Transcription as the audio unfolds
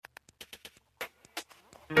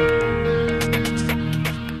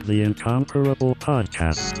The Incomparable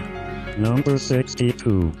Podcast. Number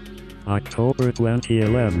 62. October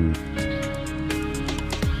 2011.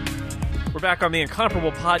 We're back on the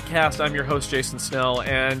Incomparable Podcast. I'm your host, Jason Snell,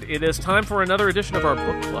 and it is time for another edition of our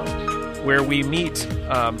book club, where we meet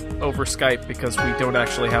over Skype because we don't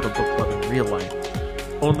actually have a book club in real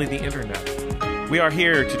life, only the internet. We are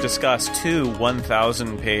here to discuss two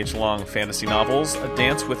 1,000-page-long fantasy novels, A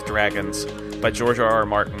Dance with Dragons by George R.R.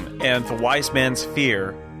 Martin and The Wise Man's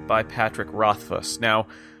Fear by Patrick Rothfuss. Now,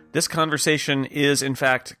 this conversation is, in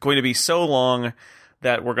fact, going to be so long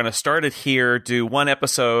that we're going to start it here, do one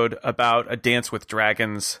episode about A Dance with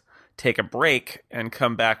Dragons, take a break, and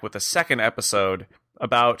come back with a second episode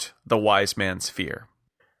about The Wise Man's Fear.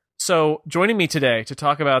 So, joining me today to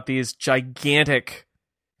talk about these gigantic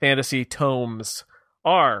fantasy tomes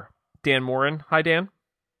are Dan Morin. Hi, Dan.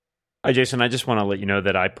 Hi, Jason. I just want to let you know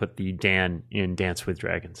that I put the Dan in Dance with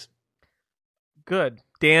Dragons. Good.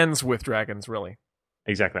 Dan's with dragons, really.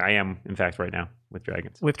 Exactly. I am, in fact, right now with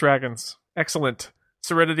dragons. With dragons. Excellent.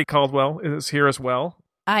 Serenity Caldwell is here as well.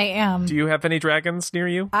 I am. Do you have any dragons near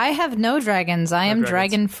you? I have no dragons. I am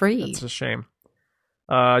dragon-free. That's a shame.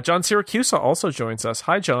 John Siracusa also joins us.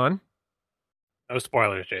 Hi, John. No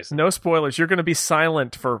spoilers, Jason. No spoilers. You're going to be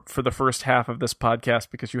silent for the first half of this podcast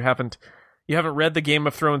because you haven't read the Game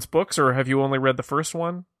of Thrones books, or have you only read the first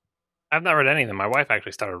one? I've not read any of them. My wife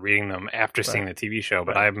actually started reading them after seeing the TV show,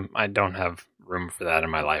 but I don't have room for that in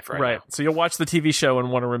my life right now. So you'll watch the TV show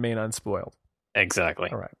and want to remain unspoiled. Exactly.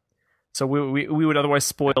 All right. So we would otherwise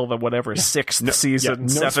spoil the whatever sixth season, no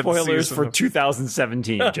seventh spoilers season for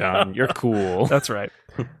 2017, John. You're cool. That's right.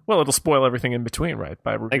 Well, it'll spoil everything in between, right?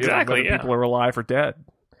 By revealing whether people are alive or dead.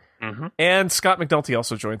 Mm-hmm. And Scott McNulty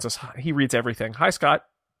also joins us. He reads everything. Hi, Scott.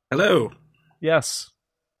 Hello. Yes,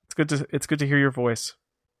 it's good to hear your voice.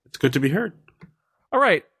 It's good to be heard. All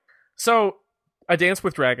right. So, A Dance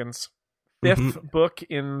with Dragons, fifth book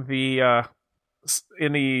in the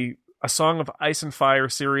A Song of Ice and Fire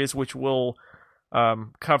series, which will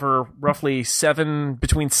cover roughly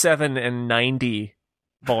between 7 and 90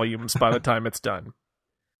 volumes by the time it's done.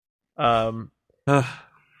 I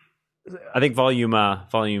think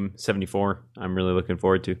volume 74. I'm really looking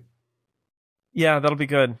forward to. Yeah, that'll be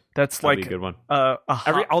good. That'll be a good one.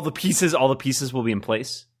 All the pieces will be in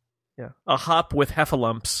place. Yeah, a hop with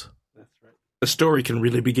heffalumps. That's right. The story can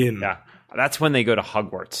really begin. Yeah, that's when they go to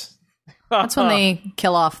Hogwarts. That's when they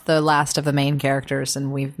kill off the last of the main characters,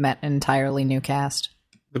 and we've met an entirely new cast.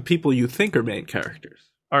 The people you think are main characters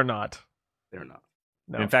are not. They're not.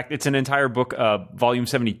 No. In fact, it's an entire book. Volume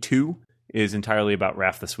 72 is entirely about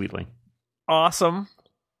Raph the Sweetling. Awesome.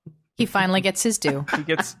 He finally gets his due.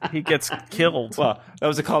 He gets killed. Well, that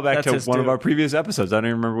was a callback to one due. of our previous episodes. I don't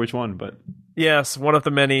even remember which one, but yes, one of the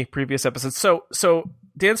many previous episodes. So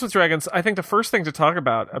Dance with Dragons, I think the first thing to talk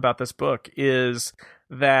about this book is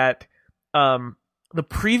that the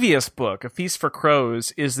previous book, A Feast for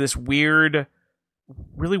Crows, is this really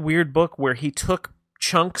weird book where he took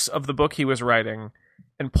chunks of the book he was writing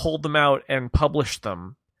and pulled them out and published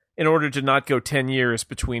them in order to not go 10 years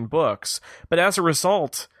between books. But as a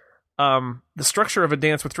result, the structure of A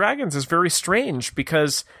Dance with Dragons is very strange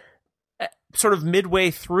because sort of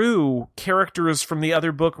midway through, characters from the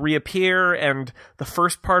other book reappear, and the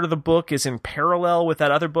first part of the book is in parallel with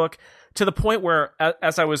that other book, to the point where,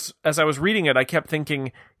 as I was reading it, I kept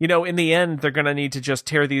thinking, in the end, they're going to need to just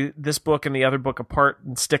tear this book and the other book apart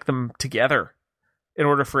and stick them together in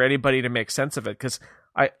order for anybody to make sense of it. Because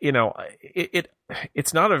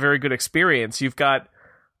it's not a very good experience. You've got,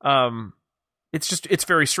 it's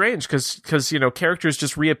very strange because characters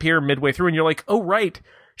just reappear midway through, and you're like, oh right,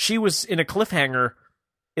 she was in a cliffhanger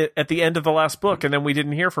at the end of the last book, and then we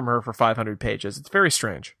didn't hear from her for 500 pages. It's very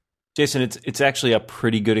strange. Jason, it's actually a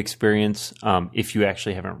pretty good experience if you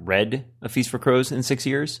actually haven't read A Feast for Crows in 6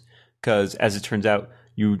 years, because as it turns out,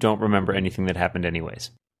 you don't remember anything that happened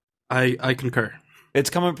anyways. I concur. It's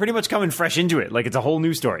pretty much coming fresh into it, like it's a whole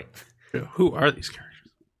new story. Who are these characters?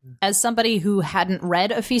 As somebody who hadn't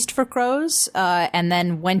read A Feast for Crows, and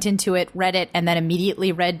then went into it, read it, and then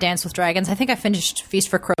immediately read Dance with Dragons, I think I finished Feast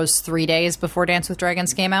for Crows 3 days before Dance with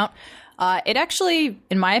Dragons came out. It actually,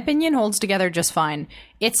 in my opinion, holds together just fine.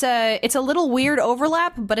 It's a little weird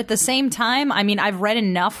overlap, but at the same time, I mean, I've read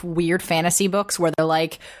enough weird fantasy books where they're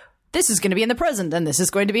like, this is going to be in the present, and this is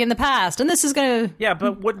going to be in the past, and this is going to... Yeah,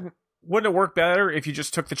 but wouldn't it work better if you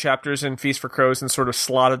just took the chapters in Feast for Crows and sort of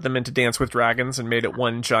slotted them into Dance with Dragons and made it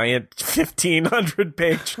one giant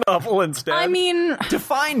 1,500-page novel instead? I mean...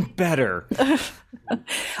 Define better.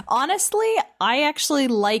 Honestly, I actually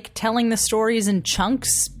like telling the stories in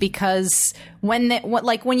chunks because when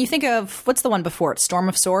you think of what's the one before it, Storm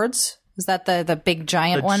of Swords? Is that the big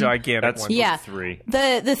giant one? Gigantic That's one. Yeah. 3.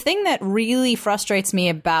 The thing that really frustrates me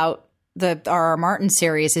about the R.R. Martin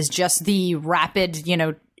series is just the rapid,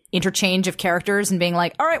 interchange of characters and being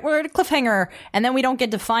like, all right, we're at a cliffhanger, and then we don't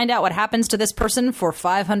get to find out what happens to this person for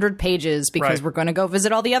 500 pages because we're going to go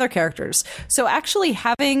visit all the other characters. So actually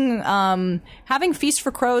having Feast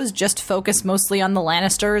for Crows just focus mostly on the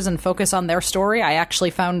Lannisters and focus on their story, I actually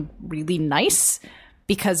found really nice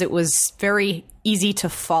because it was very easy to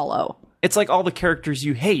follow. It's like all the characters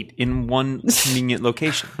you hate in one convenient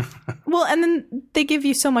location. Well, and then they give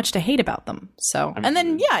you so much to hate about them. So, and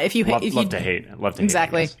then if you hate, Love to hate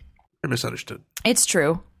exactly, They're misunderstood. it's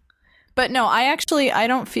true. But no, I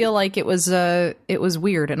don't feel like it was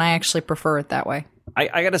weird, and I actually prefer it that way.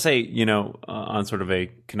 I gotta say, on sort of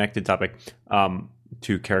a connected topic,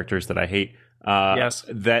 to characters that I hate. Yes.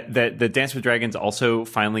 That the Dance with Dragons also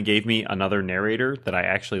finally gave me another narrator that I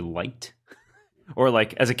actually liked, or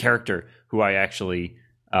like as a character who I actually,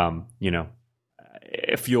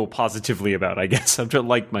 feel positively about. I guess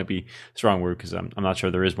like might be a strong word because I'm not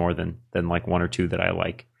sure there is more than like one or two that I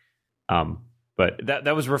like. But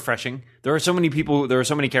that was refreshing. There are so many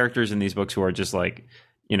characters in these books who are just like,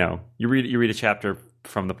 you read a chapter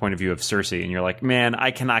from the point of view of Cersei, and you're like, man,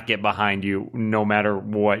 I cannot get behind you no matter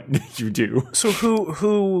what you do. So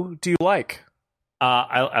who do you like?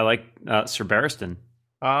 I like Sir Barristan.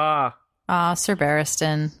 Sir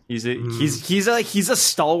Barristan. He's a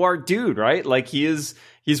stalwart dude, right? Like he's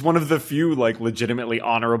one of the few like legitimately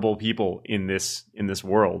honorable people in this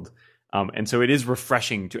world. And so it is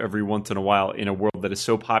refreshing to every once in a while in a world that is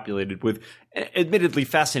so populated with admittedly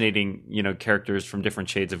fascinating, characters from different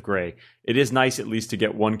shades of gray. It is nice at least to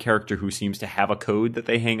get one character who seems to have a code that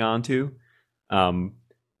they hang on to.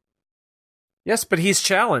 Yes, but he's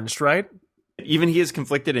challenged, right? Even he is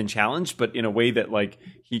conflicted and challenged, but in a way that like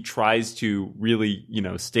he tries to really,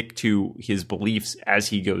 stick to his beliefs as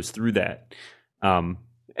he goes through that. And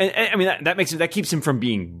I mean, that keeps him from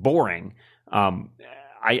being boring.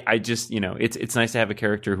 I just, it's nice to have a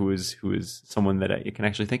character who is someone that you can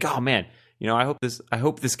actually think, oh man, I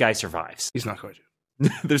hope this guy survives. He's not going to.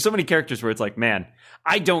 There's so many characters where it's like, man,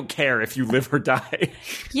 I don't care if you live or die.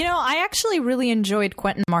 I actually really enjoyed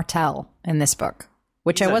Quentin Martell in this book,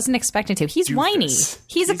 which I wasn't expecting to. He's whiny.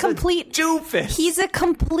 He's a complete doofus. He's a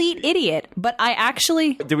complete idiot. But I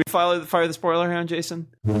actually did we fire the spoiler hound, Jason?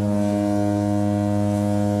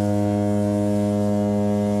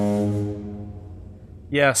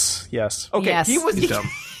 Yes. Okay, Yes.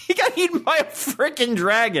 he got eaten by a freaking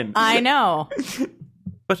dragon. I know.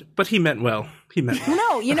 But he meant well.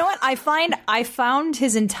 No, you know what? I found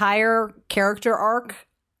his entire character arc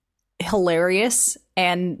hilarious,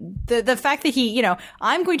 and the fact that he,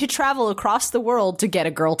 I'm going to travel across the world to get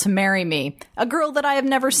a girl to marry me, a girl that I have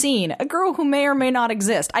never seen, a girl who may or may not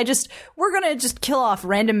exist. We're gonna just kill off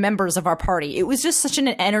random members of our party. It was just such an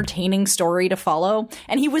entertaining story to follow,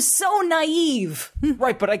 and he was so naive.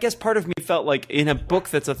 Right, but I guess part of me felt like in a book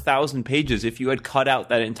that's 1,000 pages, if you had cut out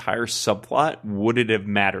that entire subplot, would it have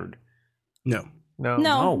mattered? No.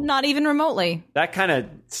 No, not even remotely. That kind of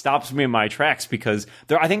stops me in my tracks because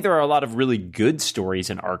I think there are a lot of really good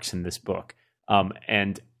stories and arcs in this book.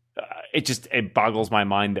 And it boggles my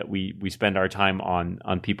mind that we spend our time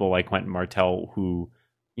on people like Quentin Martell who,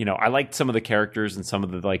 I liked some of the characters and some of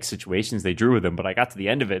the like situations they drew with him, but I got to the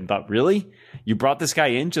end of it and thought, really? You brought this guy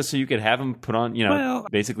in just so you could have him put on,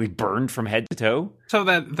 basically burned from head to toe? So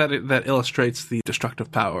that illustrates the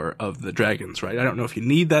destructive power of the dragons, right? I don't know if you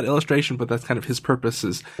need that illustration, but that's kind of his purpose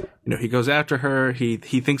is, he goes after her, he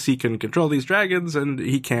thinks he can control these dragons, and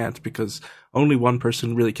he can't because only one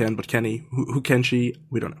person really can, but can he? Who can she?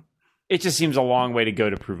 We don't know. It just seems a long way to go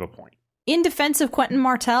to prove a point. In defense of Quentin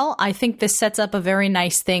Martell, I think this sets up a very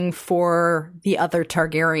nice thing for the other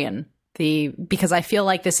Targaryen. Because I feel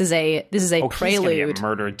like this is a prelude. He's gonna get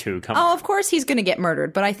murdered too. Come on. Oh, of course he's going to get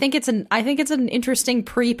murdered, but I think it's an interesting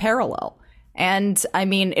pre-parallel. And I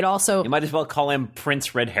mean, it also you might as well call him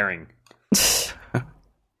Prince Red Herring.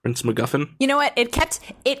 Prince MacGuffin. You know what? It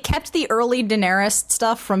kept the early Daenerys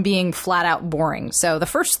stuff from being flat out boring. So the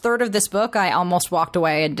first third of this book, I almost walked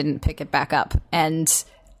away and didn't pick it back up. And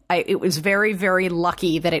it was very, very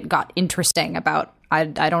lucky that it got interesting about, I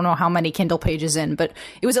don't know how many Kindle pages in, but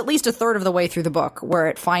it was at least a third of the way through the book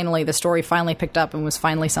where the story finally picked up and was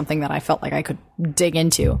finally something that I felt like I could dig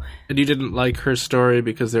into. And you didn't like her story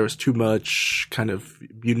because there was too much kind of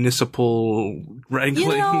municipal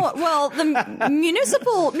wrangling? Well, the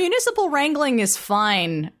municipal wrangling is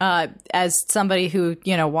fine, as somebody who,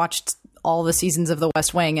 watched all the seasons of The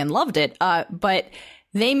West Wing and loved it. But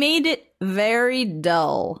they made it very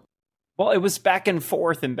dull. Well, it was back and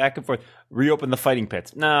forth and back and forth. Reopen the fighting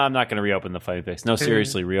pits. No, I'm not going to reopen the fighting pits. No,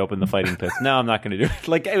 seriously, reopen the fighting pits. No, I'm not going to do it.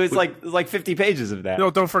 Like, it was like 50 pages of that.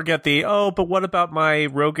 No, don't forget but what about my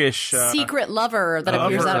roguish secret lover that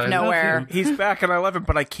appears out of nowhere? He's back and I love him,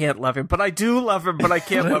 but I can't love him. But I do love him, but I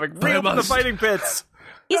can't love him. Reopen the fighting pits.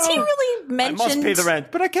 Is he really mentioned? I must pay the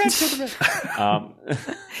rent, but I can't pay the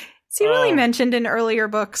rent. Is he really mentioned in earlier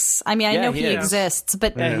books? I mean, I know he exists,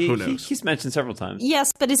 but who knows? He's mentioned several times.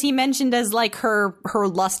 Yes, but is he mentioned as like her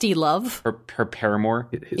lusty love? Her paramour.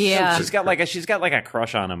 Yeah, she's got like a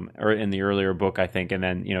crush on him, or in the earlier book, I think. And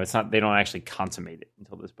then it's not. They don't actually consummate it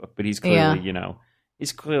until this book. But he's clearly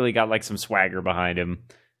he's clearly got like some swagger behind him.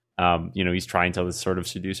 He's trying to sort of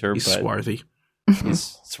seduce her. He's but swarthy.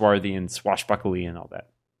 He's swarthy and swashbuckly and all that.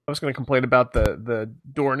 I was going to complain about the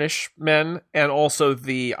Dornish men and also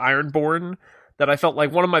the Ironborn. That I felt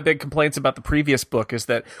like one of my big complaints about the previous book is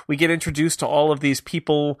that we get introduced to all of these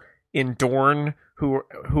people in Dorne who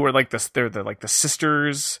are like this. They're like the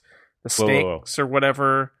sisters, the snakes or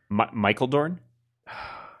whatever. Michael Dorne.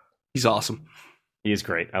 He's awesome. He is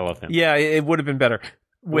great. I love him. Yeah, it would have been better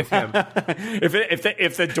with him.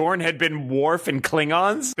 if the Dorne had been Worf and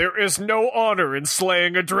Klingons, there is no honor in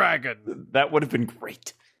slaying a dragon. That would have been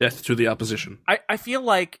great. Death to the opposition. I feel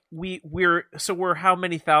like we're how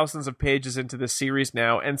many thousands of pages into this series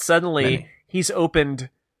now, and suddenly he's opened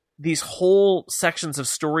these whole sections of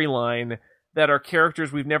storyline that are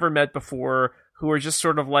characters we've never met before who are just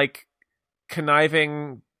sort of like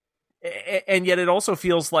conniving, and yet it also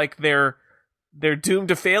feels like they're doomed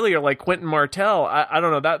to failure, like Quentin Martell. I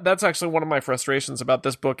don't know. That's actually one of my frustrations about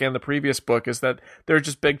this book and the previous book is that there are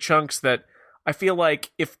just big chunks that I feel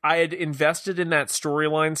like if I had invested in that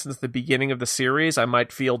storyline since the beginning of the series, I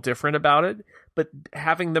might feel different about it. But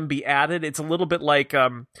having them be added, it's a little bit like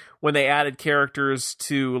when they added characters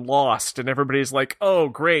to Lost, and everybody's like, "Oh,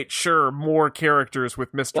 great, sure, more characters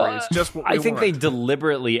with mysteries." Just what we I think want. they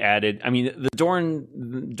deliberately added. I mean, the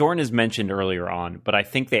Dorne is mentioned earlier on, but I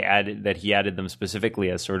think he added them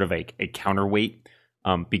specifically as sort of a counterweight.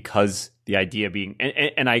 Because the idea being,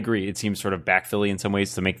 and I agree, it seems sort of backfilly in some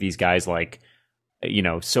ways to make these guys like,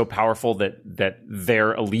 so powerful that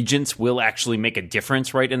their allegiance will actually make a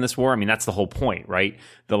difference, right, in this war. I mean, that's the whole point, right?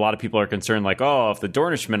 A lot of people are concerned, like, oh, if the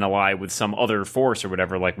Dornishmen ally with some other force or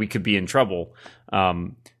whatever, like, we could be in trouble.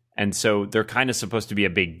 And so they're kind of supposed to be a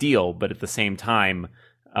big deal, but at the same time,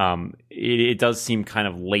 it does seem kind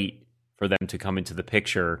of late for them to come into the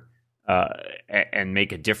picture and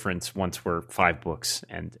make a difference once we're 5 books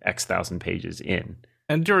and X thousand pages in.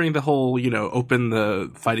 And during the whole, open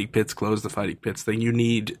the fighting pits, close the fighting pits thing, you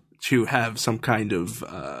need to have some kind of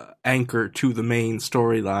anchor to the main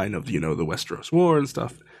storyline of, the Westeros War and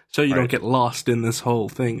stuff. So you don't get lost in this whole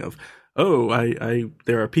thing of,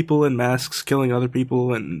 there are people in masks killing other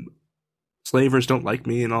people and slavers don't like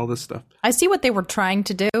me and all this stuff. I see what they were trying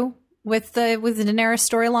to do with the Daenerys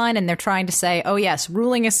storyline, and they're trying to say, oh yes,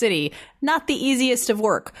 ruling a city, not the easiest of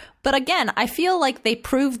work. But again, I feel like they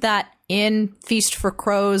proved that in Feast for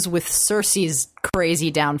Crows with Cersei's crazy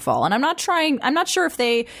downfall. And I'm not sure if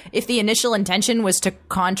the initial intention was to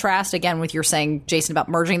contrast, again, with you're saying, Jason, about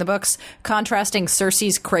merging the books, contrasting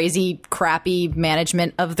Cersei's crazy, crappy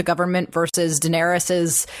management of the government versus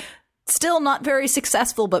Daenerys's still not very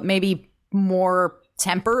successful, but maybe more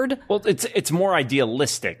tempered. Well, it's more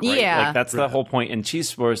idealistic, right? Yeah. Like that's the whole point. And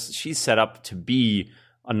she's set up to be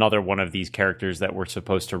another one of these characters that we're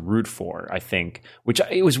supposed to root for, I think, which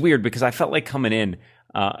it was weird because I felt like coming in,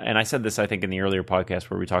 and I said this, I think, in the earlier podcast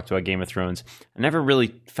where we talked about Game of Thrones, I never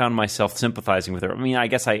really found myself sympathizing with her. I mean, I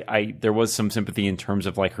guess there was some sympathy in terms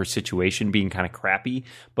of like her situation being kind of crappy,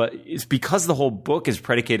 but it's because the whole book is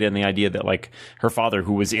predicated on the idea that like her father,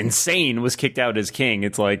 who was insane, was kicked out as king.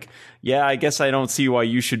 It's like, yeah, I guess I don't see why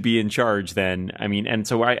you should be in charge then. I mean, and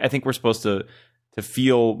so I think we're supposed to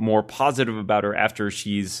feel more positive about her after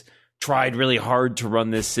she's tried really hard to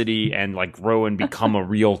run this city and like grow and become a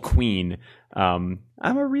real queen. I'm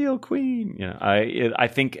a real queen. I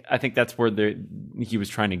think that's where he was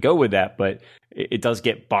trying to go with that, but it does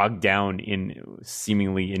get bogged down in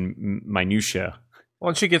seemingly in minutia. Well,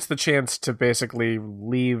 and she gets the chance to basically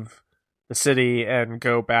leave the city and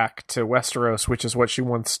go back to Westeros, which is what she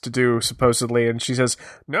wants to do, supposedly. And she says,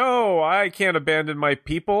 no, I can't abandon my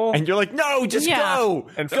people. And you're like, no, just go.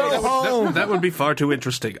 And go home. That would be far too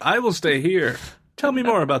interesting. I will stay here. Tell me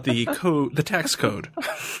more about the tax code.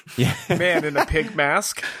 Yeah. Man in a pig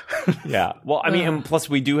mask. Yeah. Well, I mean, and plus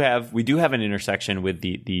we do have an intersection with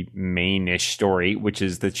the main-ish story, which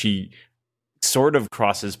is that she sort of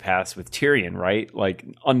crosses paths with Tyrion, right? Like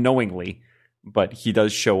unknowingly, but he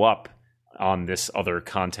does show up on this other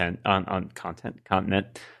continent.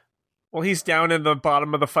 Well, he's down in the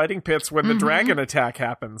bottom of the fighting pits when the dragon attack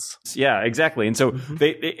happens. Yeah, exactly. And so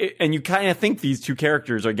and you kind of think these two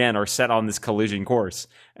characters again are set on this collision course,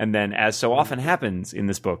 and then, as so often happens in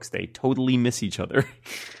this book, they totally miss each other,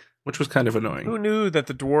 which was kind of annoying. Who knew that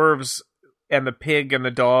the dwarves and the pig and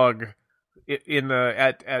the dog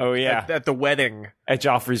at the wedding, at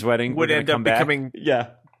Joffrey's wedding, would end up becoming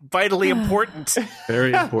vitally important?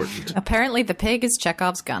 Very important. Apparently, the pig is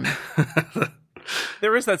Chekhov's gun.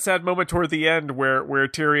 There is that sad moment toward the end where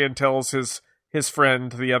Tyrion tells his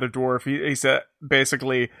friend, the other dwarf, he said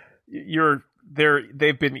basically,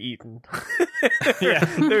 they've been eaten.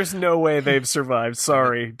 There's no way they've survived.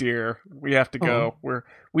 Sorry, dear. We have to go.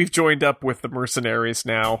 We've joined up with the mercenaries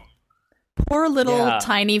now. Poor little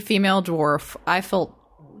tiny female dwarf. I felt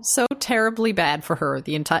so terribly bad for her. A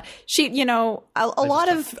lot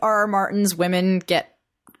of R.R. Martin's women get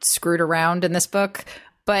screwed around in this book,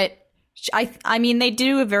 but I mean, they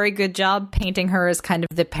do a very good job painting her as kind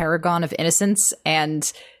of the paragon of innocence,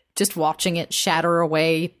 and just watching it shatter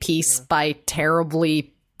away piece by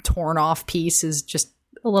terribly torn off piece is just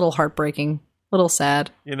a little heartbreaking, a little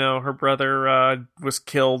sad. Her brother was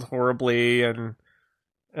killed horribly, and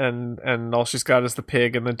all she's got is the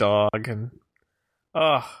pig and the dog, and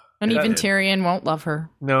even Tyrion won't love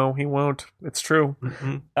her. No, he won't. It's true.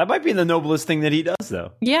 Mm-hmm. That might be the noblest thing that he does,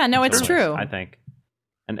 though. Yeah, no, it's true. I think.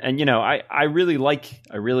 And I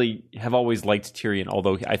really have always liked Tyrion,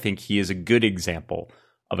 although I think he is a good example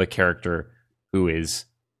of a character who is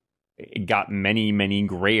got many, many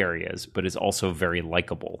gray areas, but is also very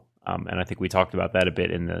likable. And I think we talked about that a bit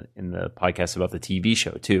in the podcast about the TV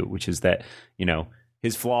show too, which is that,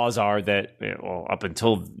 his flaws are that, up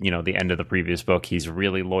until, the end of the previous book, he's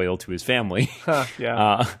really loyal to his family.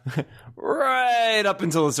 Right up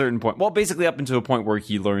until a certain point. Well, basically up until a point where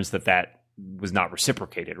he learns that was not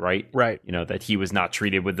reciprocated, right? Right. That he was not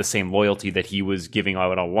treated with the same loyalty that he was giving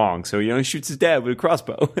out all along. So, he shoots his dad with a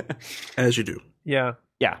crossbow. As you do. Yeah.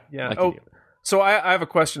 Yeah. Like so I have a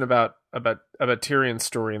question about Tyrion's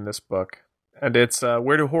story in this book, and it's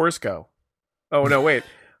where do whores go? Oh no, wait.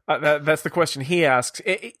 That's the question he asks.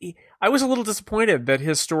 I was a little disappointed that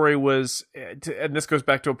his story was, and this goes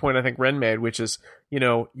back to a point I think Ren made, which is,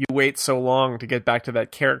 you wait so long to get back to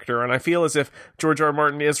that character. And I feel as if George R. R.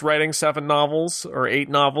 Martin is writing 7 novels or 8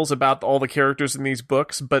 novels about all the characters in these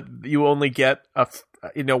books, but you only get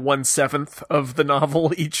 1/7 of the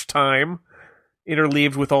novel each time,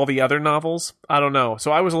 interleaved with all the other novels. I don't know.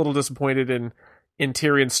 So I was a little disappointed in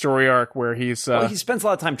Tyrion's story arc where he spends a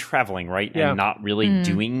lot of time traveling, right? Yeah. And not really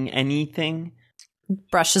doing anything.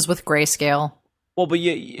 Brushes with grayscale. Well, but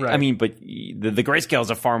right. I mean, but the grayscale is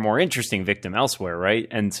a far more interesting victim elsewhere, right?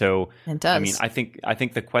 And so, it does. I mean, I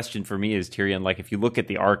think the question for me is Tyrion. Like, if you look at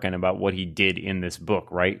the arc and about what he did in this book,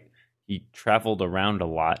 right? He traveled around a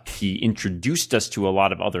lot. He introduced us to a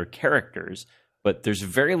lot of other characters, but there's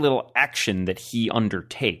very little action that he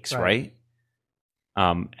undertakes, right?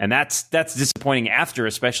 And that's disappointing after,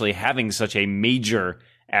 especially having such a major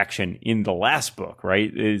action in the last book,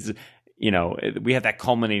 right? We have that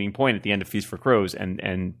culminating point at the end of Feast for Crows, and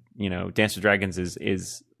Dance with Dragons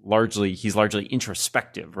is largely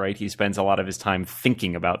introspective, right? He spends a lot of his time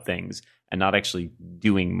thinking about things and not actually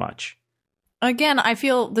doing much. Again, I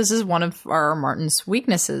feel this is one of R.R. Martin's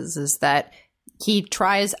weaknesses, is that he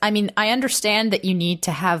tries. I mean, I understand that you need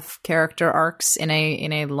to have character arcs in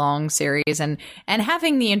a long series, and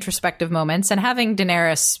having the introspective moments, and having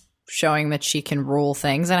Daenerys showing that she can rule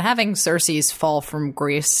things, and having Cersei's fall from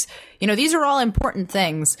grace. These are all important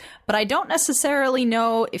things, but I don't necessarily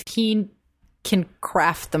know if he can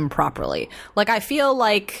craft them properly. Like, I feel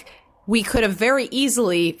like we could have very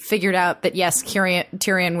easily figured out that, yes,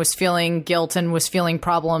 Tyrion was feeling guilt and was feeling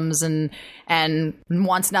problems and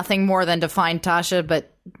wants nothing more than to find Tasha,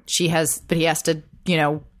 but he has to,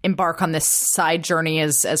 embark on this side journey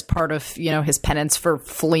as part of, his penance for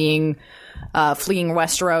fleeing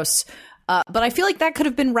Westeros. But I feel like that could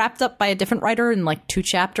have been wrapped up by a different writer in like 2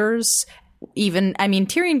 chapters. Even, I mean,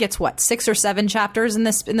 Tyrion gets 6 or 7 chapters in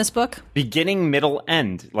this book? Beginning, middle,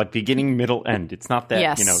 end. Like beginning, middle, end. It's not that,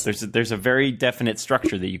 yes. There's a very definite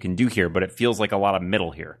structure that you can do here, but it feels like a lot of middle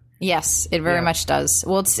here. Yes, it very much does.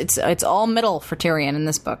 Well, it's all middle for Tyrion in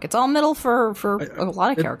this book. It's all middle for a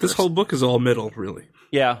lot of characters. This whole book is all middle, really.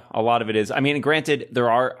 Yeah, a lot of it is. I mean, granted, there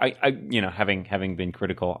are, having been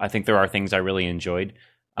critical, I think there are things I really enjoyed.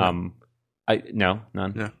 None. No,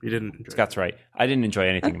 you didn't enjoy Scott's right. I didn't enjoy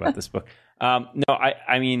anything about this book.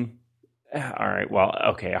 I mean, all right. Well,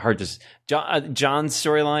 okay. John's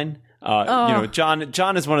storyline.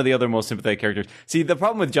 John is one of the other most sympathetic characters. See, the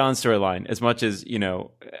problem with John's storyline, as much as,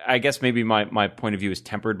 I guess maybe my point of view is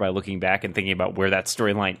tempered by looking back and thinking about where that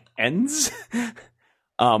storyline ends.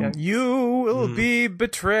 You will be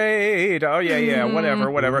betrayed. Oh, yeah,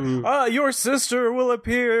 whatever. Your sister will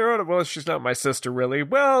appear. Well, she's not my sister, really.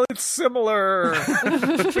 Well, it's similar.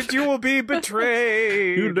 But you will be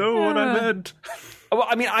betrayed. You know what I meant. Well,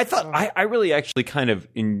 I mean, I thought I really actually kind of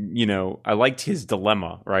I liked his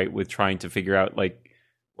dilemma, right, with trying to figure out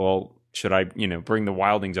should I bring the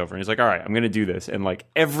wildlings over? And he's like, all right, I'm going to do this, and like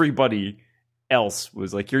everybody else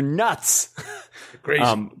was like, you're nuts.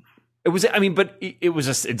 Crazy. It's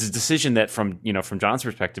a decision that from John's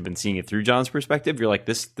perspective and seeing it through John's perspective, you're like,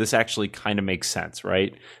 this actually kind of makes sense,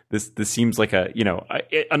 right? This seems like an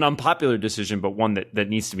unpopular decision, but one that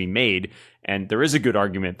needs to be made. And there is a good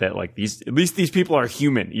argument that at least these people are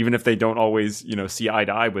human, even if they don't always, see eye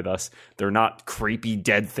to eye with us. They're not creepy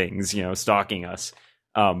dead things, stalking us.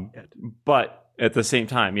 But at the same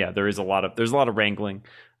time, there's a lot of wrangling.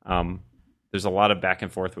 There's a lot of back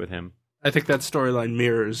and forth with him. I think that storyline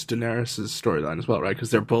mirrors Daenerys' storyline as well, right?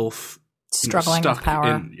 Because they're both struggling with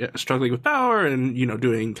power. Struggling with power and,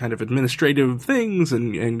 doing kind of administrative things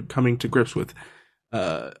and coming to grips with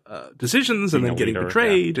decisions and then getting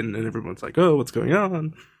betrayed. And everyone's like, oh, what's going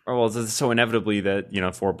on? Oh, well, so inevitably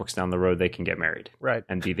that, 4 books down the road, they can get married. Right.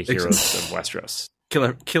 And be the heroes of Westeros.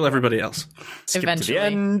 Kill everybody else. Skip eventually. To the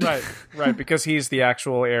end. Right, because he's the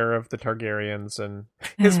actual heir of the Targaryens, and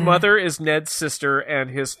his mother is Ned's sister, and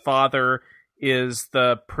his father is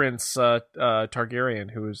the Prince Targaryen,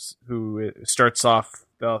 who starts off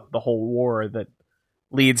the whole war that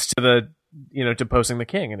leads to the deposing the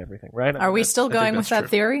king and everything. Right? Are we still going with that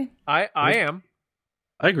theory? I am.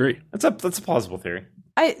 I agree. That's a plausible theory.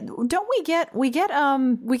 We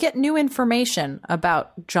get new information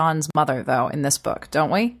about John's mother though in this book,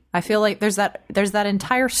 don't we? I feel like there's that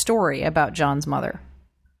entire story about John's mother.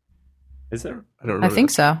 Is there? I don't remember. I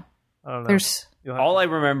think so. I don't know. All I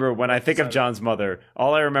remember when I think of John's mother,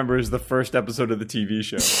 all I remember is the first episode of the TV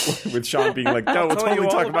show with Sean being like, "No, we'll totally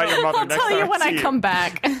talk about your mother next time." I'll tell you when I come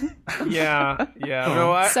back. Yeah.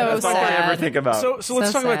 No, so that's all I ever think about. So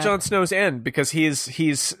let's talk about Jon Snow's end, because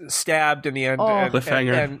he's stabbed in the end.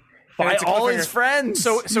 Cliffhanger. By all his friends.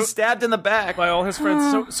 So he's stabbed in the back. By all his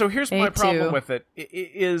friends. So here's my problem with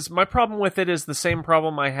it. My problem with it is the same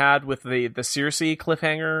problem I had with the Cersei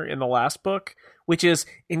cliffhanger in the last book, which is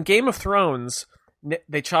in Game of Thrones,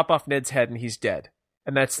 they chop off Ned's head and he's dead.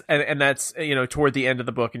 And that's toward the end of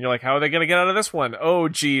the book, and you're like, how are they going to get out of this one? Oh,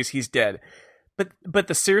 geez, he's dead. But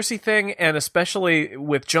the Cersei thing, and especially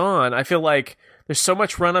with Jon, I feel like there's so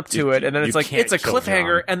much run up to it, and then it's like it's a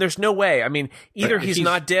cliffhanger, Jon. And there's no way. I mean, either he's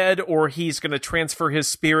not dead, or he's going to transfer his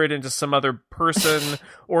spirit into some other person,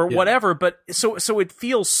 or whatever. But so it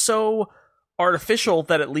feels so artificial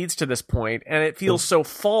that it leads to this point, and it feels so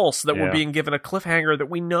false that we're being given a cliffhanger that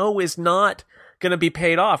we know is not going to be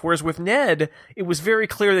paid off. Whereas with Ned, it was very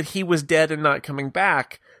clear that he was dead and not coming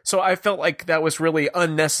back. So I felt like that was really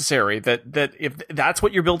unnecessary. That if that's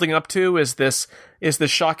what you're building up to, is this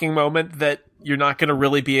shocking moment that you're not going to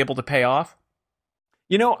really be able to pay off.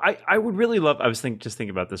 I would really love. I was thinking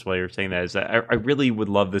about this while you were saying that. Is that I really would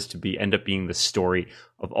love this to end up being the story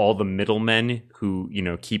of all the middlemen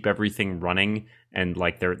who keep everything running, and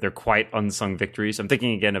like they're quite unsung victories. I'm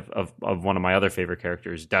thinking again of one of my other favorite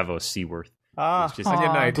characters, Davos Seaworth. Onion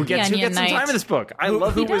Knight. Who gets some time in this book. I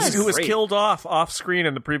love who was killed off screen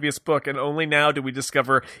in the previous book, and only now do we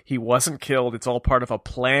discover he wasn't killed. It's all part of a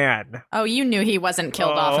plan. Oh, you knew he wasn't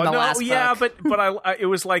killed off in the last book. Yeah, but I it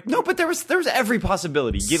was like no, but there was every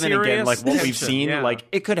possibility given again, like what we've seen, like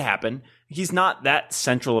it could happen. He's not that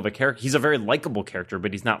central of a character. He's a very likable character,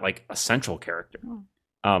 but he's not like a central character.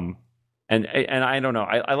 And I don't know.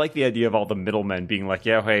 I like the idea of all the middlemen being like,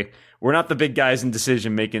 yeah, hey, we're not the big guys in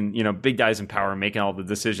decision making, big guys in power making all the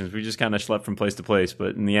decisions. We just kind of schlep from place to place.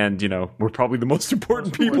 But in the end, we're probably the most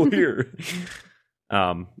important people here.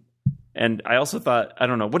 And I also thought, I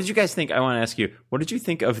don't know, what did you guys think? I want to ask you, what did you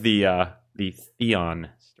think of the Theon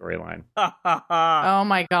storyline? Oh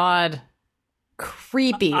my God.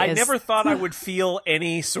 Creepy. I never thought I would feel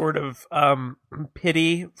any sort of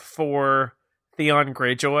pity for Theon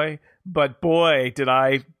Greyjoy. But boy, did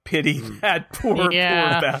I pity that poor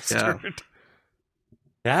bastard.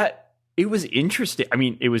 That it was interesting. I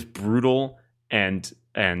mean, it was brutal and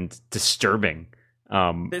disturbing.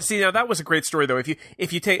 See, now that was a great story, though. If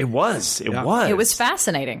you take it was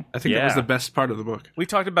fascinating. I think that was the best part of the book. We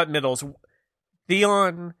talked about middles.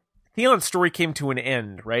 Theon's story came to an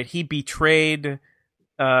end, right? He betrayed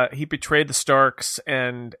he betrayed the Starks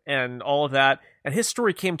and all of that, and his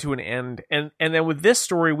story came to an end. And then with this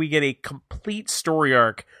story, we get a complete story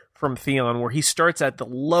arc from Theon, where he starts at the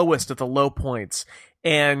lowest of the low points,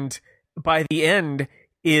 and by the end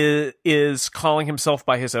is calling himself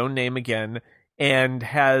by his own name again, and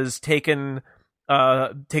has taken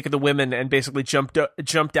the women and basically jumped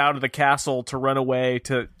out of the castle to run away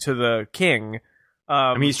to the king.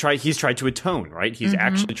 I mean, he's tried to atone, right? He's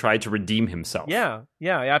actually tried to redeem himself. Yeah.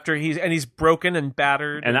 After he's broken and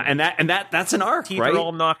battered, and that's an arc, teeth right? are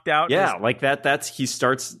all knocked out. Yeah, like that. That's he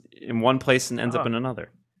starts in one place and ends up in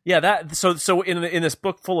another. Yeah, so in this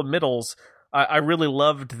book full of middles, I really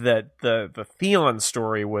loved that the Theon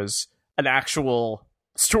story was an actual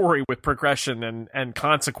story with progression and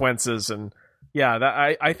consequences, and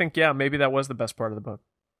I think maybe that was the best part of the book.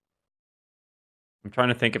 I'm trying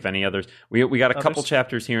to think of any others. We got a couple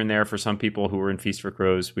chapters here and there for some people who were in Feast for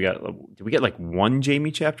Crows. Did we get like one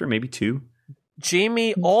Jaime chapter, maybe two?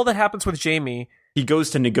 Jaime, all that happens with Jaime, he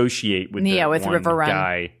goes to negotiate with with River Run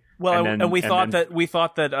guy. Well, and we thought that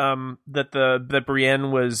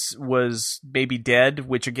Brienne was maybe dead,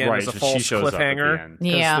 which again is a false cliffhanger.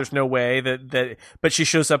 Yeah, there's no way that, but she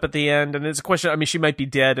shows up at the end, and it's a question. I mean, she might be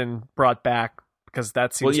dead and brought back because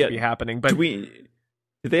that seems to be happening. But did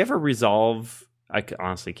they ever resolve? I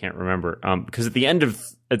honestly can't remember. Because at the end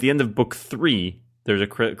of book 3, there's a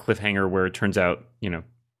cliffhanger where it turns out,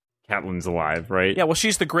 Catelyn's alive, right? Yeah, well,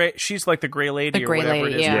 she's like the Grey Lady, or whatever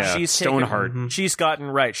it is. Yeah. She's Stoneheart. She's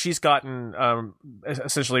gotten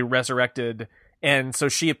essentially resurrected, and so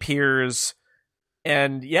she appears,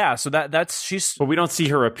 and so that's she's. But we don't see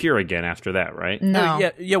her appear again after that, right?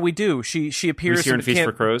 No. Yeah, we do. She appears in Feast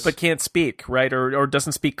for Crows, but can't speak, right, or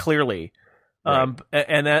doesn't speak clearly. Right.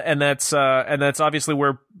 And that's obviously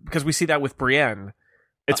where, because we see that with Brienne.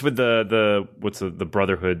 It's with the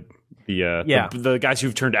Brotherhood. The guys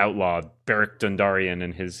who've turned outlaw, Beric Dondarrion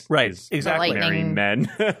and his exactly merry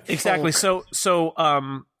men. Exactly. So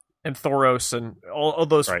and Thoros and all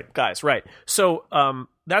those guys, right? So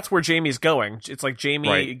that's where Jaime's going. It's like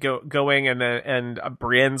Jaime going, and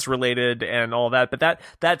Brienne's related and all that. But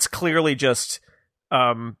that's clearly just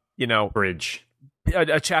bridge.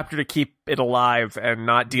 A chapter to keep it alive and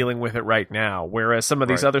not dealing with it right now. Whereas some of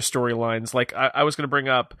these other storylines, like I was going to bring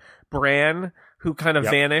up, Bran, who kind of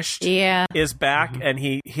vanished, is back, and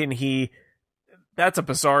he that's a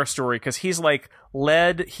bizarre story because he's like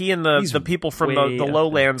he and the people from the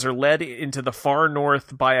lowlands are led into the far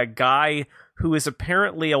north by a guy who is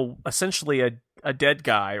apparently essentially a dead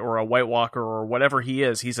guy or a White Walker or whatever he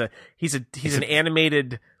is. He's an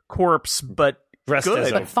animated corpse, but dressed good,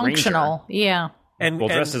 as but functional. Ranger. Yeah.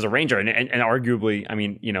 Dressed as a ranger, and arguably, I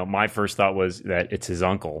mean, my first thought was that it's his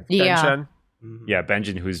uncle. Yeah. Benjen. Yeah,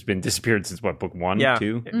 Benjen, who's been disappeared since book 1, 2?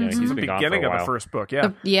 Mm-hmm. Yeah, he's been the gone beginning for a while. of the first book.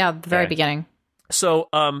 The very beginning. So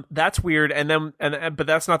that's weird, but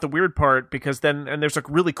that's not the weird part, because then there's a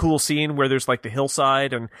really cool scene where there's like the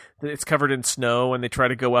hillside and it's covered in snow, and they try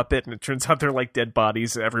to go up it, and it turns out they're like dead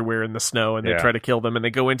bodies everywhere in the snow, and they try to kill them, and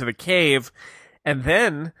they go into the cave, and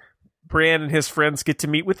then Bran and his friends get to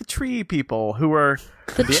meet with the tree people, who are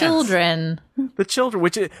the children. The children,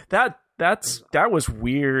 which that was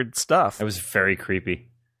weird stuff. That was very creepy.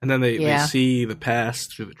 And then they see the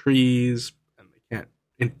past through the trees, and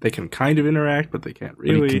they can kind of interact, but they can't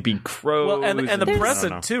really. But he can be crows. Well, and the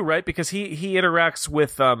present too, right? Because he interacts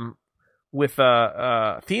with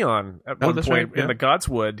Theon at one point in the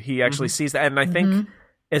Godswood. He actually sees that, and I think.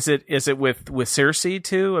 Is it with Cersei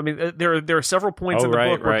too? I mean, there are several points in the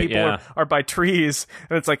book where people are by trees,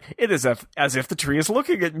 and it's like it is as if the tree is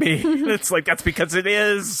looking at me. And it's like that's because it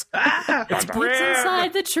is. It's Bran. It's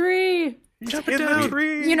inside the tree. Jump in the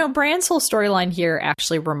tree. Bran's whole storyline here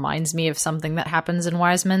actually reminds me of something that happens in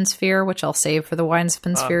Wise Men's Fear, which I'll save for the Wise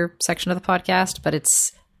Men's Fear section of the podcast. But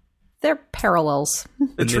they're parallels.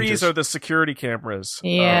 The trees are the security cameras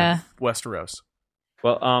of Westeros.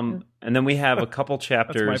 Well, and then we have a couple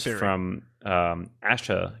chapters from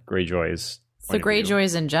Asha Greyjoy's. The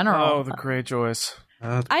Greyjoys in general. Oh, the Greyjoys.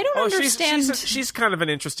 I don't understand. She's kind of an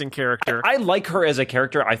interesting character. I like her as a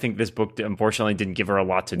character. I think this book, unfortunately, didn't give her a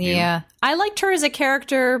lot to do. Yeah. I liked her as a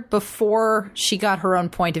character before she got her own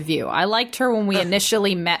point of view. I liked her when we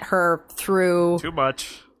initially met her through... Too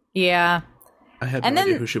much. Yeah. I had no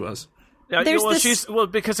idea who she was. Yeah,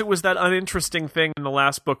 because it was that uninteresting thing in the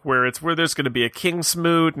last book where there's going to be a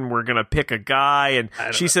Kingsmoot and we're going to pick a guy, and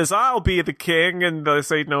she says, "I'll be the king," and they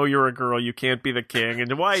say, "No, you're a girl, you can't be the king,"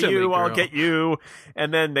 and "Why you? I'll get you,"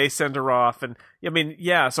 and then they send her off, and I mean,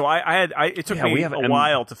 so it took me a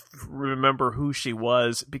while to remember who she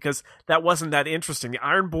was, because that wasn't that interesting. The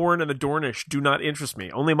Ironborn and the Dornish do not interest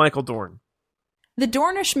me. Only Michael Dorn. The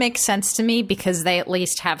Dornish makes sense to me because they at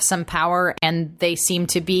least have some power and they seem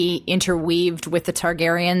to be interweaved with the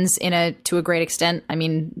Targaryens to a great extent. I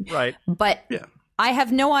mean, Right. But Yeah. I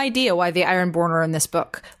have no idea why the Ironborn are in this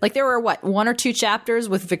book. Like, there were, one or two chapters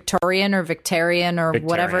with Victorian or Victarian or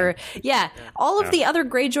whatever. Yeah. All of the other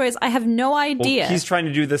Greyjoys, I have no idea. Well, he's trying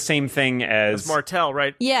to do the same thing as Martell,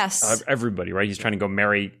 right? Yes. everybody, right? He's trying to go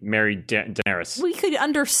marry Daenerys. We could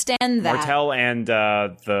understand that. Martell and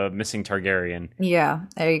the missing Targaryen. Yeah.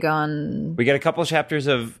 There you go. And We get a couple of chapters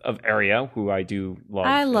of Arya, who I do love.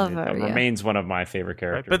 I love and Arya. Remains one of my favorite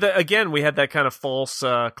characters. But again, we had that kind of false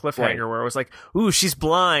cliffhanger Right. where it was like, "Ooh, she's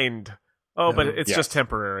blind." Oh, but it's Yes. just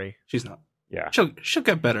temporary. She's not. yeah. She'll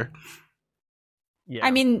get better. Yeah.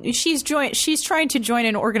 I mean, she's trying to join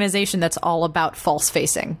an organization that's all about false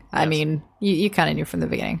facing. I mean, you kind of knew from the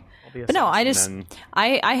beginning. But no,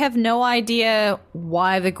 I have no idea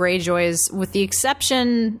why the Greyjoys, with the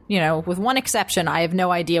exception, with one exception, I have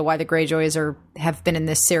no idea why the Greyjoys have been in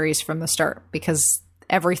this series from the start, because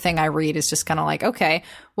everything I read is just kind of like, okay,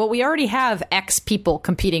 well, we already have X people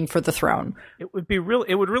competing for the throne. It would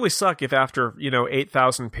really suck if after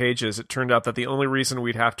 8,000 pages it turned out that the only reason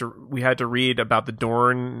we had to read about the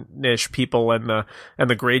Dornish people and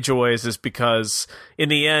the Greyjoys is because in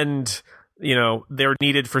the end, they're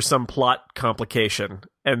needed for some plot complication,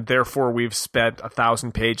 and therefore we've spent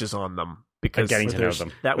 1,000 pages on them. Because Getting to know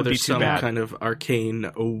them. That would be There's too some bad. kind of arcane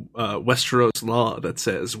Westeros law that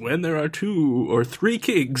says when there are 2 or 3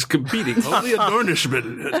 kings competing, only a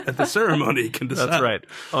Dornishman at the ceremony can decide. That's right.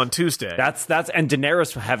 On Tuesday. That's and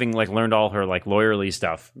Daenerys, having learned all her lawyerly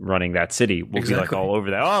stuff running that city, will be all over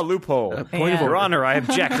that. Oh, loophole! Point of Your order. Honor, I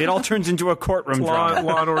object. It all turns into a courtroom Law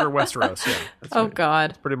drama. and Order Westeros. Yeah. Oh,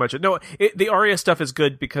 God. Pretty much it. No, the Arya stuff is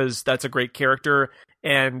good because that's a great character,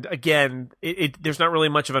 and again, there's not really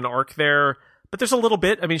much of an arc there, but there's a little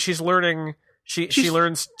bit. I mean, she's learning. She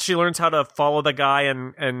learns how to follow the guy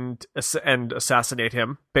and assassinate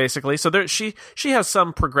him, basically. So she has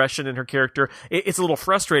some progression in her character. It's a little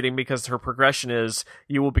frustrating because her progression is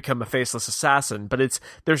you will become a faceless assassin, but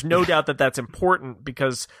there's no doubt that that's important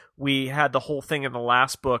because we had the whole thing in the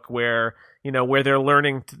last book where they're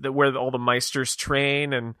learning where all the Meisters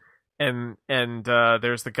train and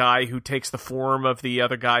there's the guy who takes the form of the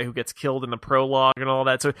other guy who gets killed in the prologue and all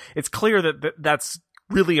that. So it's clear that that's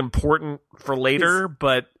really important for later,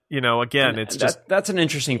 but again, it's that's an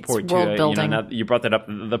interesting point too. world building. Now you brought that up.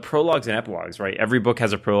 The prologues and epilogues, right? Every book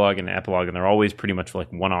has a prologue and an epilogue, and they're always pretty much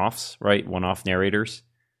one-offs, right? One-off narrators.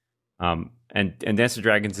 And Dance of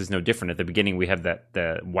Dragons is no different. At the beginning, we have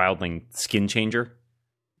the wildling skin changer.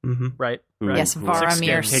 Mm-hmm. right. Yes,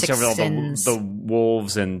 Varamir takes over all the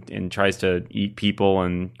wolves and tries to eat people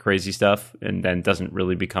and crazy stuff, and then doesn't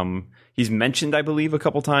really become. He's mentioned, I believe, a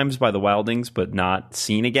couple times by the wildlings, but not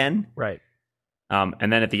seen again. Right.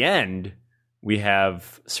 And then at the end, we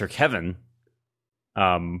have Sir Kevin,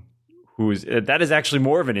 that is actually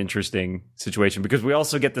more of an interesting situation because we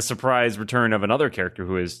also get the surprise return of another character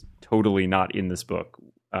who is totally not in this book,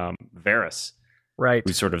 Varys. Right.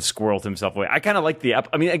 Who sort of squirreled himself away. I kind of like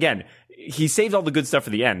again, he saved all the good stuff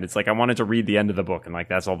for the end. It's like I wanted to read the end of the book, and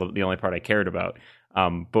that's all the only part I cared about.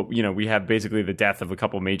 But we have basically the death of a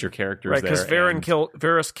couple major characters, Right, because there.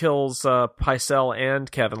 Varys kills Pycelle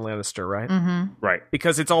and Kevin Lannister, right? Mm-hmm. Right.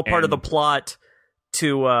 Because it's all part of the plot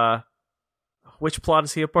to. Which plot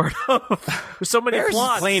is he a part of? There's so many Varys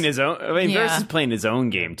plots. is playing his own. I mean, Yeah. Varys is playing his own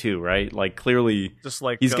game too, right? Like clearly, Just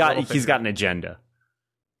like he's got Littlefinger. an agenda.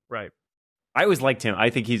 Right. I always liked him. I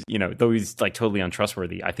think he's, though he's totally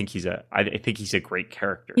untrustworthy. I think he's a great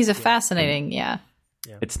character. He's a fascinating, yeah.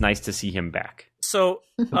 It's nice to see him back. So,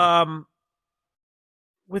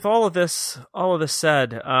 with all of this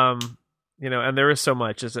said, and there is so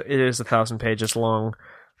much. It is 1,000 pages long.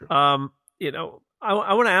 I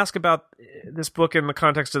want to ask about this book in the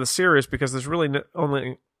context of the series because there's really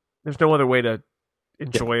there's no other way to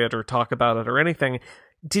enjoy it or talk about it or anything.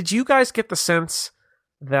 Did you guys get the sense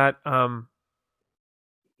that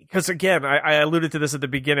because again, I alluded to this at the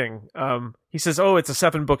beginning. He says, "Oh, it's a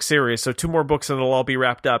 7-book series, so 2 more books and it'll all be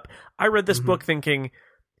wrapped up." I read this book thinking,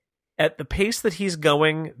 at the pace that he's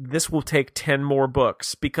going, this will take 10 more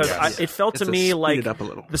books because it felt to me like it up a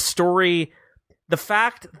little. the story, the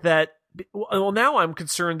fact that. Well, now I'm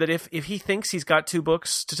concerned that if he thinks he's got 2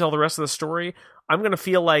 books to tell the rest of the story, I'm going to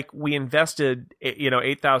feel like we invested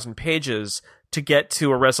 8,000 pages to get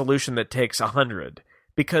to a resolution that takes 100.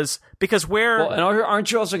 Because where Well, and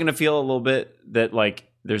aren't you also going to feel a little bit that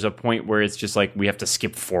there's a point where it's just we have to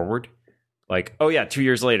skip forward? 2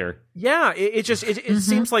 years later. Yeah, it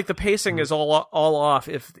seems like the pacing is all off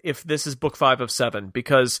if this is book 5 of 7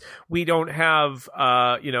 because we don't have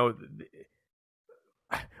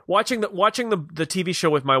watching the TV show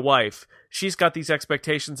with my wife, she's got these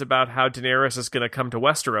expectations about how Daenerys is going to come to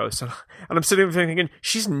Westeros, and I'm sitting there thinking,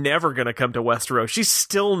 she's never going to come to Westeros. She's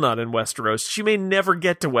still not in Westeros. She may never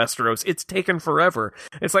get to Westeros. It's taken forever.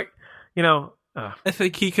 It's like, I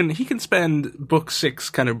think he can spend book 6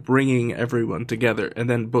 kind of bringing everyone together, and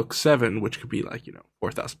then book 7, which could be like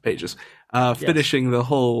 4,000 pages, finishing the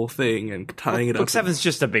whole thing and tying it up. Book 7's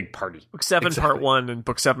just a big party. Book 7 part 1 and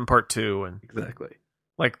book 7 part 2, and exactly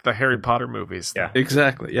like the Harry Potter movies. Yeah,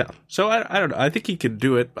 exactly. Yeah. So I don't know. I think he could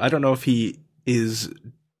do it. I don't know if he is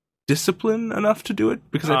disciplined enough to do it,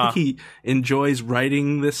 because I think he enjoys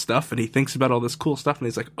writing this stuff and he thinks about all this cool stuff and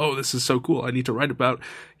he's like, oh, this is so cool. I need to write about,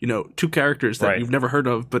 2 characters that you've never heard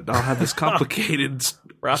of, but I'll have this complicated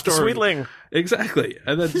Roth the story. Sweetling. Exactly.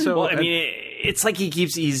 And then well, I mean, it's like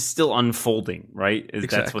he's still unfolding, right?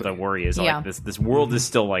 That's what the worry is. Yeah. Like this world is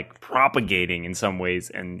still like propagating in some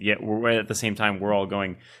ways, and yet we're at the same time we're all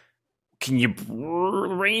going, can you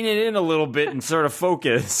rein it in a little bit and sort of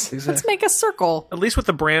focus? Let's make a circle. At least with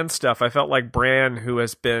the Bran stuff, I felt like Bran, who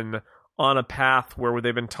has been on a path where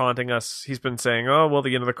they've been taunting us, he's been saying, oh, well,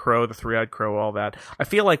 the crow, the three-eyed crow, all that. I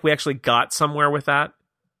feel like we actually got somewhere with that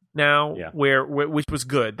now, which was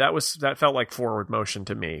good. That felt like forward motion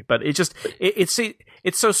to me. But it's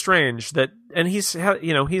so strange that, and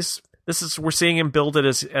we're seeing him build it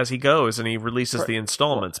as he goes, and he releases the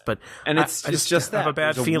installments. But and I just have a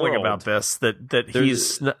bad feeling about this. That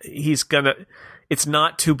he's gonna. It's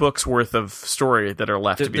not 2 books worth of story that are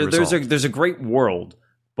left to be resolved. There's a great world,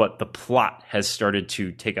 but the plot has started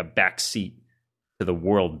to take a back seat to the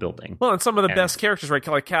world building. Well, and some of the best characters, right?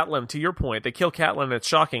 Like Catelyn. To your point, they kill Catelyn, and it's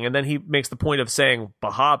shocking. And then he makes the point of saying,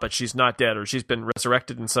 "Baha, but she's not dead, or she's been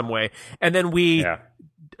resurrected in some way." And then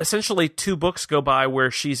essentially 2 books go by where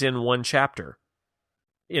she's in 1 chapter,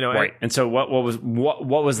 right? And so what was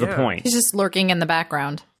the point? She's just lurking in the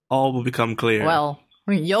background. All will become clear. Well,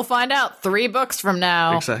 you'll find out 3 books from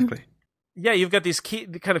now. Exactly. Yeah, you've got these key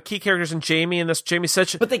characters in Jaime, and this Jaime's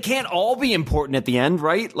such. But they can't all be important at the end,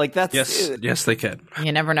 right? Like that's yes, they can.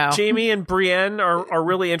 You never know. Jaime and Brienne are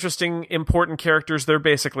really interesting, important characters. They're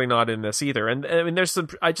basically not in this either. And I mean,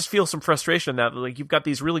 I just feel some frustration in that. Like, you've got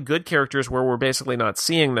these really good characters where we're basically not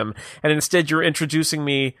seeing them, and instead you're introducing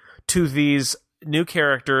me to these new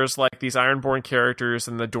characters, like these Ironborn characters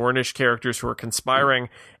and the Dornish characters who are conspiring,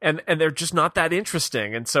 and they're just not that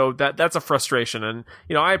interesting. And so that's a frustration. And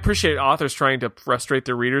I appreciate authors trying to frustrate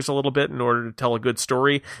their readers a little bit in order to tell a good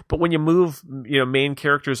story. But when you move main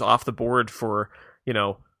characters off the board for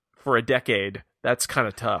a decade, that's kind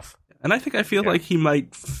of tough. And I feel like he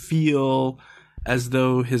might feel as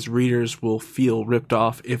though his readers will feel ripped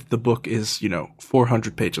off if the book is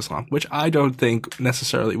 400 pages long, which I don't think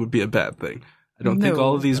necessarily would be a bad thing. I don't think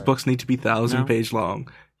all of these books need to be 1,000-page long.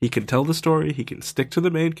 He can tell the story. He can stick to the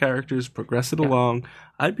main characters, progress it along.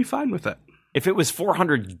 I'd be fine with that. If it was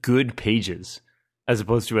 400 good pages, as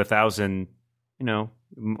opposed to 1,000,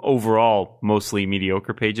 overall mostly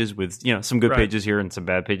mediocre pages with some good pages here and some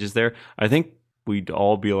bad pages there, I think we'd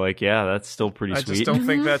all be like, yeah, that's still pretty sweet. I just don't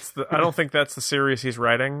think I don't think that's the series he's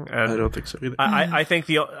writing. And I don't think so either. I think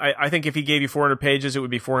if he gave you 400 pages, it would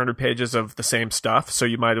be 400 pages of the same stuff. So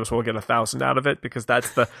you might as well get 1,000 out of it, because that's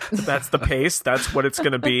the pace. That's what it's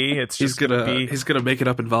going to be. It's just he's gonna make it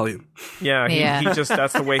up in volume. Yeah, he just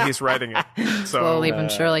that's the way he's writing it. So, slowly but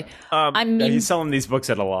surely. I mean, he's selling these books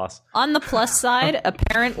at a loss. On the plus side,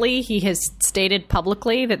 apparently he has stated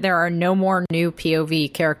publicly that there are no more new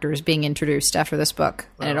POV characters being introduced after this book,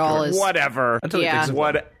 and it all is whatever. Until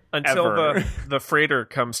the freighter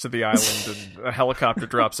comes to the island and a helicopter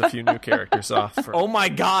drops a few new characters off. Oh my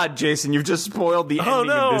God, Jason! You've just spoiled the ending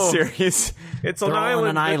of this series. It's an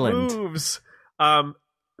island that moves.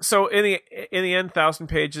 So in the end, 1,000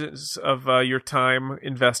 pages of your time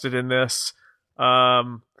invested in this.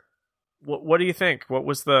 What do you think?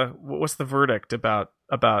 What's the verdict about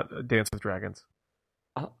Dance with Dragons?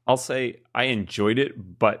 I'll say I enjoyed it,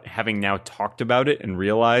 but having now talked about it and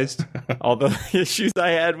realized all the issues I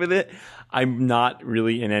had with it, I'm not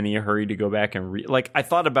really in any hurry to go back and I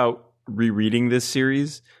thought about rereading this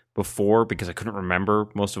series before because I couldn't remember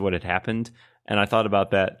most of what had happened. And I thought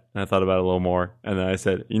about that, and I thought about it a little more, and then I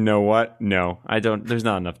said, you know what? No, I don't. There's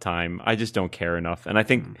not enough time. I just don't care enough. And I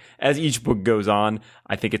think as each book goes on,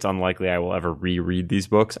 I think it's unlikely I will ever reread these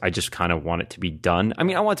books. I just kind of want it to be done. I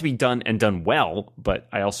mean, I want it to be done and done well, but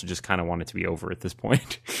I also just kind of want it to be over at this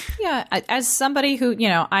point. Yeah, as somebody who,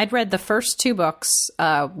 I'd read the first 2 books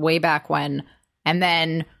way back when, and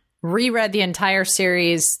then reread the entire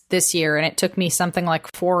series this year, and it took me something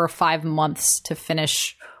like 4 or 5 months to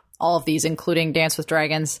finish all of these, including Dance with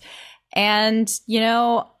Dragons. And,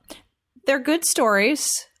 they're good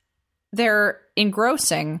stories. they're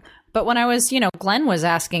engrossing. But when I was, Glenn was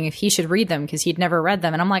asking if he should read them because he'd never read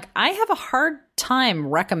them. And I'm like, I have a hard time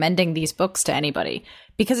recommending these books to anybody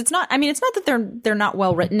because it's not that they're not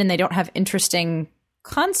well written and they don't have interesting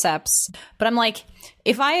concepts. But I'm like,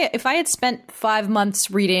 if I had spent 5 months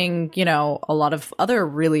reading, a lot of other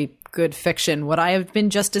really good fiction, would I have been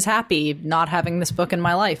just as happy not having this book in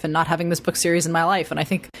my life and not having this book series in my life? And I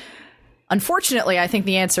think, unfortunately,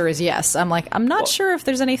 the answer is yes. I'm like, I'm not sure if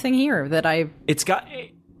there's anything here that It's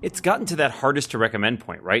gotten to that hardest to recommend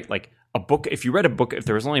point, right? Like a book, if you read a book, if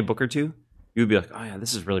there was only a book or two, you would be like, oh yeah,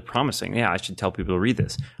 this is really promising. Yeah, I should tell people to read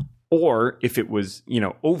this. Or if it was,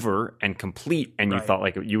 over and complete and you thought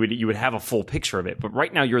like you would have a full picture of it. But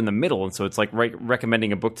right now you're in the middle. And so it's like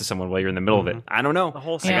recommending a book to someone while you're in the middle of it. I don't know. The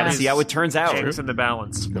whole I got to see how it turns out. Hangs in the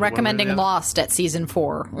balance. recommending Lost at season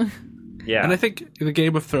 4. Yeah. And I think the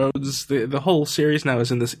Game of Thrones, the whole series now is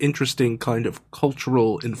in this interesting kind of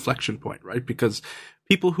cultural inflection point, right? Because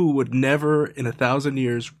people who would never in 1,000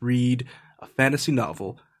 years read a fantasy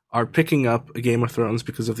novel are picking up a Game of Thrones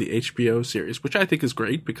because of the HBO series, which I think is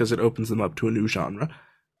great because it opens them up to a new genre.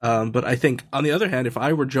 But I think, on the other hand, if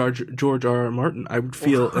I were George R.R. Martin, I would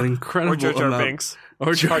feel an incredible Or Jar amount... Binks.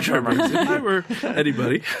 Or Jar Jar Binks. If I were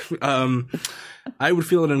anybody, I would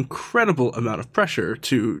feel an incredible amount of pressure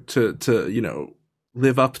to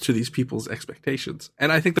live up to these people's expectations.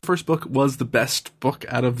 And I think the first book was the best book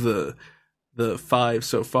out of the 5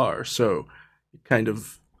 so far. So kind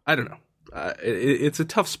of, I don't know. It's a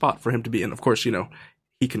tough spot for him to be in. Of course,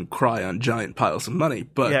 he can cry on giant piles of money,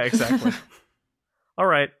 but Yeah, exactly. All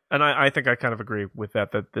right. And I think I kind of agree with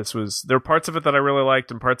that there are parts of it that I really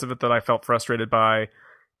liked and parts of it that I felt frustrated by.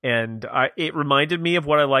 And it reminded me of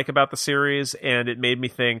what I like about the series, and it made me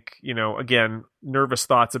think, again, nervous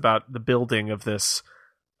thoughts about the building of this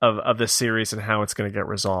series and how it's going to get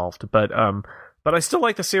resolved. But I still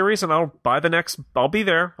like the series, and I'll be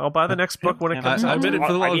there. I'll buy the next book when it comes out. I'm in it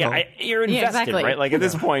for the long haul. You're invested, exactly. right? Like at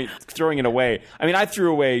this point, throwing it away. I mean, I threw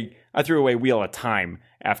away Wheel of Time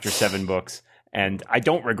after 7 books. And I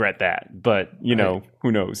don't regret that, but who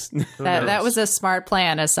knows? That was a smart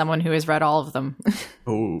plan as someone who has read all of them.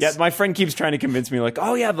 Oh. Yeah, my friend keeps trying to convince me, like,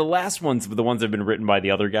 oh yeah, the last ones, the ones that have been written by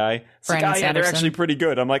the other guy. It's like, Brandon yeah, they're Sanderson. actually pretty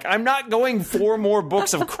good. I'm like, I'm not going 4 more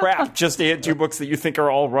books of crap just to hit 2 books that you think are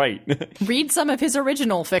all right. Read some of his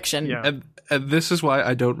original fiction. Yeah. And this is why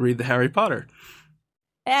I don't read the Harry Potter.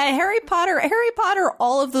 Harry Potter,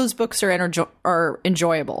 all of those books are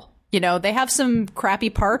enjoyable. They have some crappy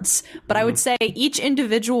parts, but I would say each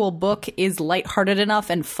individual book is lighthearted enough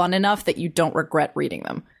and fun enough that you don't regret reading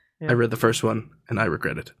them. Yeah. I read the first one, and I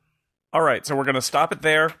regret it. All right, so we're going to stop it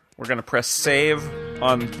there. We're going to press save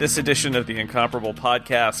on this edition of the Incomparable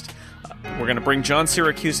podcast. We're going to bring John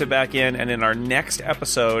Siracusa back in, and in our next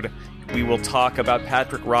episode, we will talk about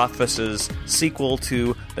Patrick Rothfuss's sequel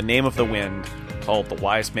to The Name of the Wind, called The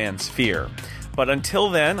Wise Man's Fear. But until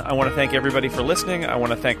then, I want to thank everybody for listening. I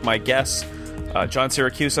want to thank my guests, John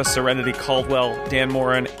Siracusa, Serenity Caldwell, Dan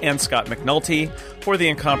Morin, and Scott McNulty for the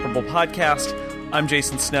Incomparable podcast. I'm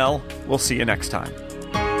Jason Snell. We'll see you next time.